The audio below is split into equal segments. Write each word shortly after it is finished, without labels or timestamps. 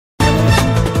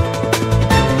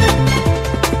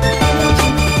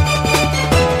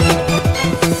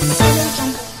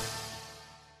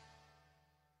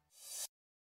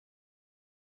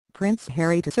Prince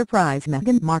Harry to surprise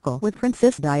Meghan Markle with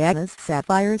Princess Diana's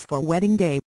sapphires for wedding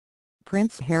day.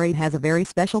 Prince Harry has a very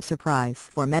special surprise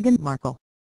for Meghan Markle.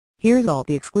 Here's all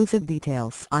the exclusive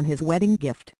details on his wedding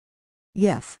gift.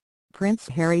 Yes, Prince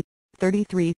Harry,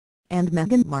 33, and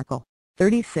Meghan Markle,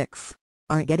 36,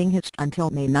 aren't getting hitched until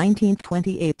May 19,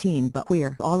 2018, but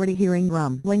we're already hearing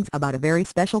rumblings about a very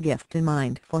special gift in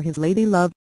mind for his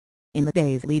ladylove. In the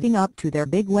days leading up to their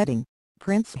big wedding,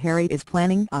 Prince Harry is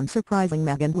planning on surprising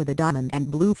Meghan with a diamond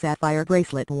and blue sapphire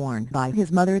bracelet worn by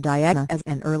his mother Diana as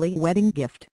an early wedding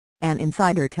gift, an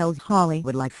insider tells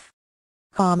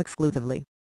HollywoodLife.com exclusively.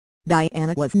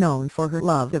 Diana was known for her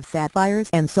love of sapphires,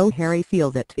 and so Harry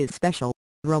feels it is special,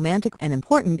 romantic and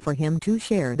important for him to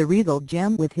share the regal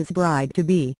gem with his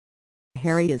bride-to-be.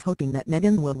 Harry is hoping that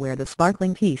Meghan will wear the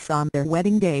sparkling piece on their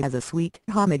wedding day as a sweet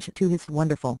homage to his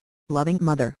wonderful, loving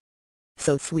mother.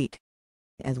 So sweet.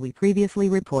 As we previously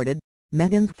reported,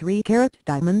 Meghan's 3-carat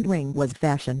diamond ring was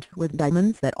fashioned with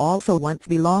diamonds that also once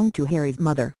belonged to Harry's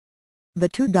mother. The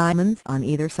 2 diamonds on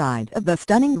either side of the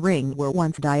stunning ring were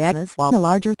once Diana's, while the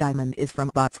larger diamond is from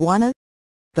Botswana.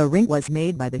 The ring was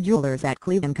made by the jewelers at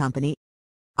Cleveland Company.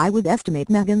 I would estimate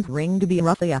Meghan's ring to be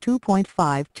roughly a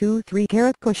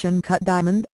 2.523-carat cushion-cut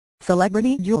diamond,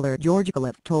 celebrity jeweler George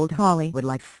Philip told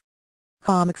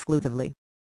HollywoodLife.com exclusively.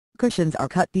 Cushions are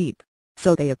cut deep,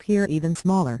 so they appear even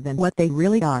smaller than what they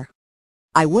really are.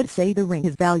 I would say the ring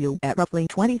is valued at roughly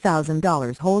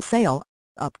 $20,000 wholesale,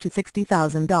 up to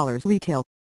 $60,000 retail.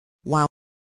 Wow!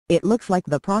 It looks like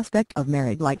the prospect of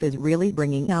married life is really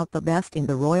bringing out the best in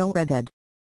the royal redhead.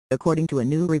 According to a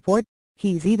new report,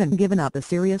 he's even given up a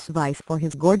serious vice for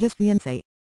his gorgeous fiancée.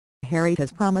 Harry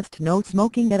has promised no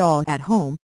smoking at all at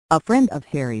home, a friend of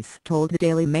Harry's told the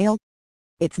Daily Mail.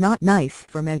 It's not nice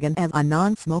for Meghan as a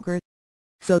non-smoker.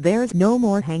 So there's no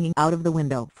more hanging out of the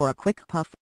window for a quick puff.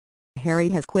 Harry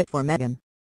has quit for Meghan.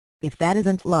 If that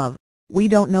isn't love, we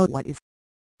don't know what is.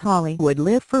 Hollywood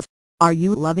Live First, are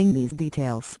you loving these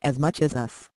details as much as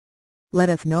us? Let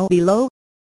us know below.